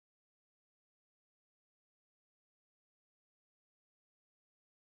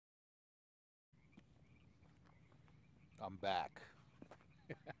I'm back.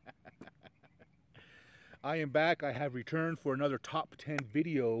 I am back. I have returned for another top 10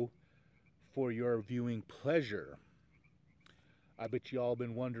 video for your viewing pleasure. I bet you all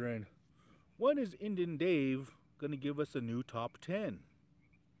been wondering, when is Indian Dave going to give us a new top 10?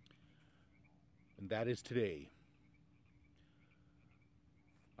 And that is today.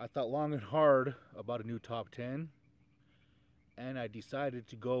 I thought long and hard about a new top 10, and I decided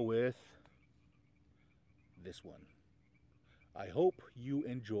to go with this one. I hope you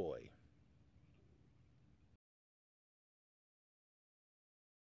enjoy.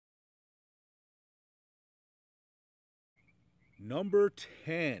 Number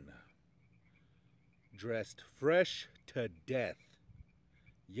 10, dressed fresh to death.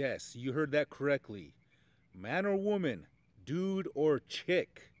 Yes, you heard that correctly. Man or woman, dude or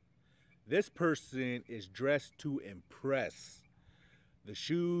chick. This person is dressed to impress. The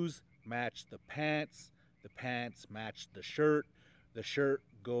shoes match the pants match the shirt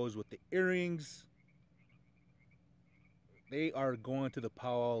goes with the earrings. They are going to the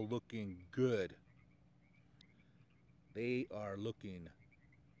powwow looking good. They are looking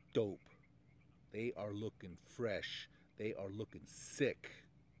dope. They are looking fresh. They are looking sick.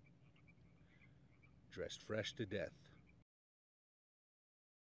 Dressed fresh to death.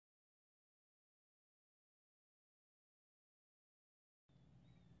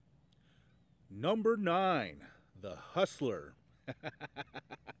 Number 9, the hustler.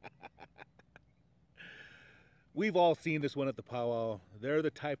 We've all seen this one at the powwow. They're the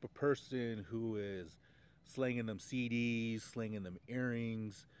type of person who is slinging them CDs, slinging them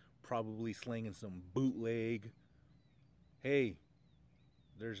earrings, probably slinging some bootleg. Hey,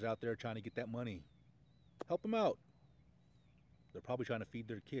 they're just out there trying to get that money. Help them out. They're probably trying to feed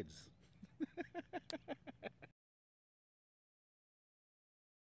their kids.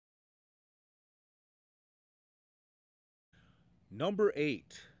 Number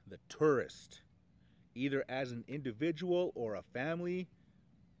 8, the tourist. Either as an individual or a family,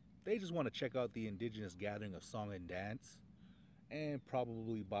 they just want to check out the indigenous gathering of song and dance and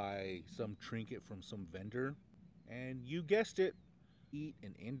probably buy some trinket from some vendor. And you guessed it, eat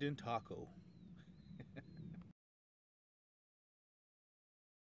an Indian taco.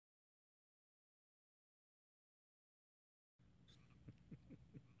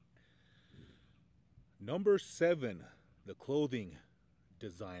 Number 7, the clothing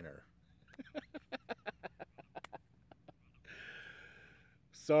designer.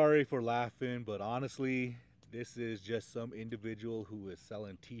 Sorry for laughing, but honestly, this is just some individual who is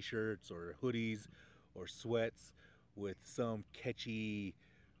selling t shirts or hoodies or sweats with some catchy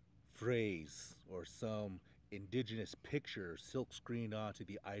phrase or some indigenous picture silk screened onto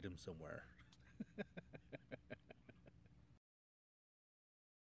the item somewhere.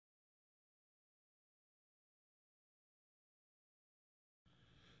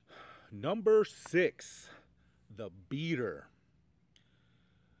 Number 6, the beater.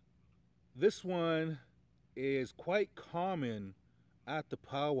 This one is quite common at the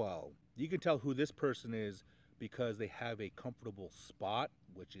powwow. You can tell who this person is because they have a comfortable spot,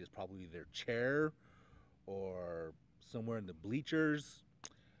 which is probably their chair or somewhere in the bleachers.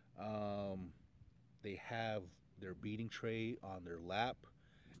 Um, they have their beading tray on their lap,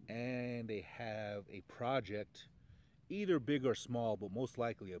 and they have a project, either big or small, but most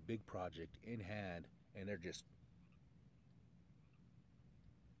likely a big project in hand, and they're just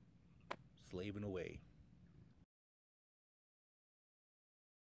slaving away.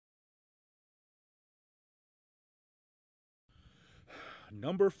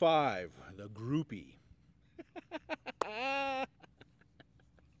 Number 5, the groupie.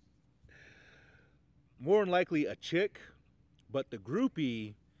 More than likely a chick, but the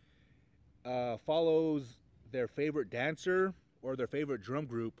groupie follows their favorite dancer or their favorite drum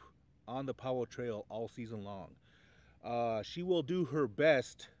group on the powwow trail all season long. She will do her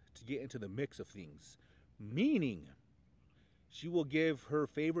best to get into the mix of things, meaning she will give her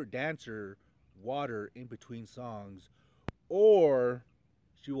favorite dancer water in between songs, or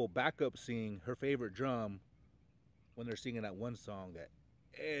she will back up sing her favorite drum when they're singing that one song that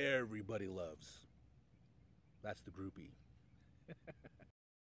everybody loves. That's the groupie.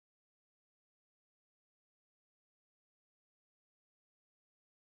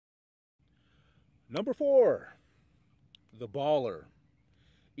 Number 4, the baller.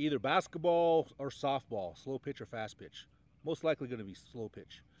 Either basketball or softball, slow pitch or fast pitch. Most likely going to be slow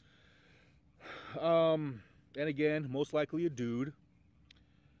pitch. And again, most likely a dude.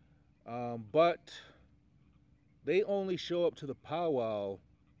 But they only show up to the powwow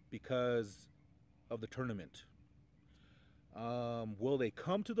because of the tournament. Will they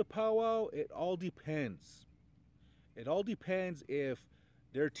come to the powwow? It all depends. It all depends if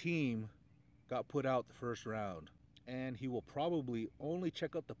their team got put out the first round. And he will probably only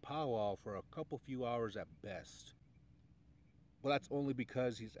check out the powwow for a couple few hours at best. But that's only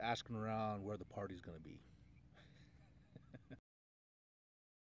because he's asking around where the party's going to be.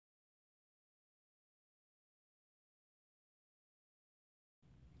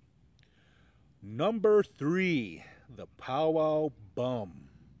 Number 3, the powwow bum.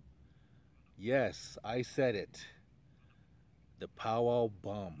 Yes, I said it. The powwow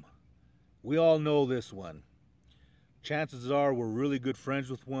bum. We all know this one. Chances are we're really good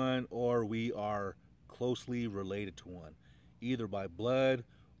friends with one, or we are closely related to one, either by blood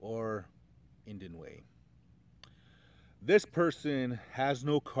or Indian way. This person has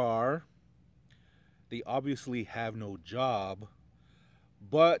no car, they obviously have no job,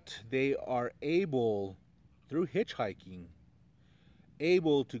 but they are able, through hitchhiking,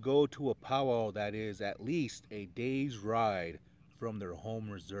 able to go to a powwow that is at least a day's ride from their home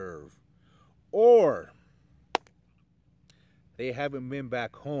reserve. Or they haven't been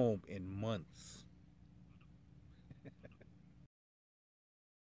back home in months.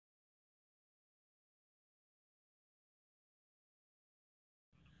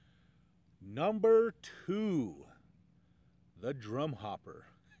 Number 2, the drum hopper.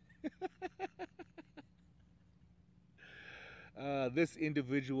 This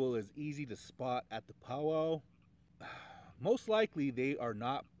individual is easy to spot at the powwow. Most likely, they are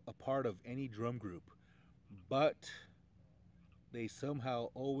not a part of any drum group, but they somehow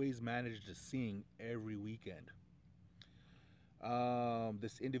always manage to sing every weekend.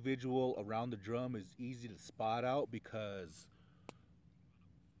 This individual around the drum is easy to spot out because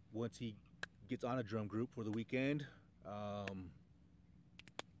once he gets on a drum group for the weekend,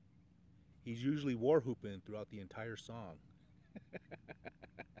 he's usually war hooping throughout the entire song.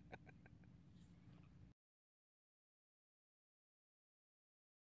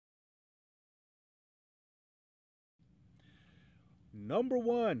 Number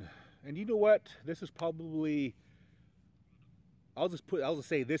 1, and you know what? This is probably I'll just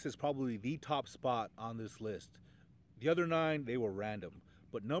say this is probably the top spot on this list. The other 9, they were random,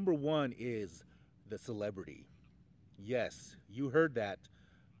 but number 1 is the celebrity. Yes, you heard that,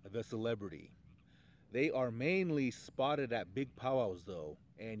 the celebrity. They are mainly spotted at big powwows though,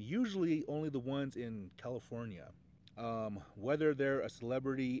 and usually only the ones in California. Whether they're a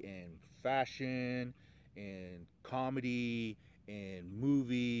celebrity in fashion, in comedy, in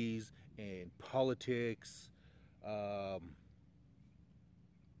movies, in politics, um,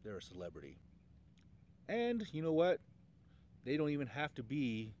 they're a celebrity. And you know what? They don't even have to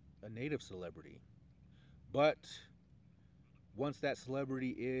be a native celebrity. But once that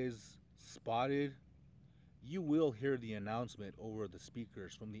celebrity is spotted, you will hear the announcement over the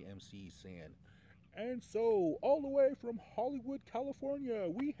speakers from the MC saying, and so, all the way from Hollywood, California,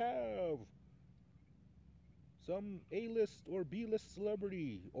 we have some A list or B list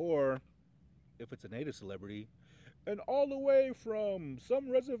celebrity. Or, if it's a native celebrity, and all the way from some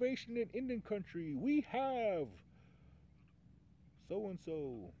reservation in Indian country, we have so and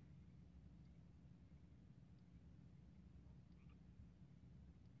so.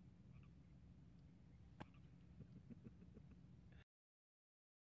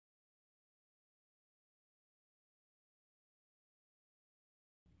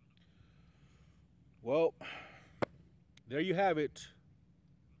 Well, there you have it.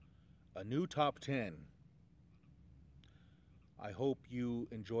 A new top 10. I hope you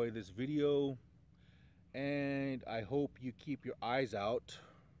enjoy this video, and I hope you keep your eyes out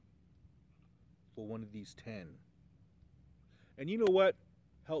for one of these 10. And you know what?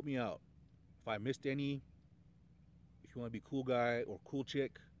 Help me out. If I missed any, if you want to be cool guy or cool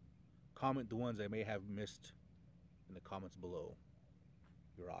chick, comment the ones I may have missed in the comments below.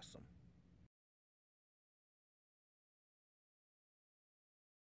 You're awesome.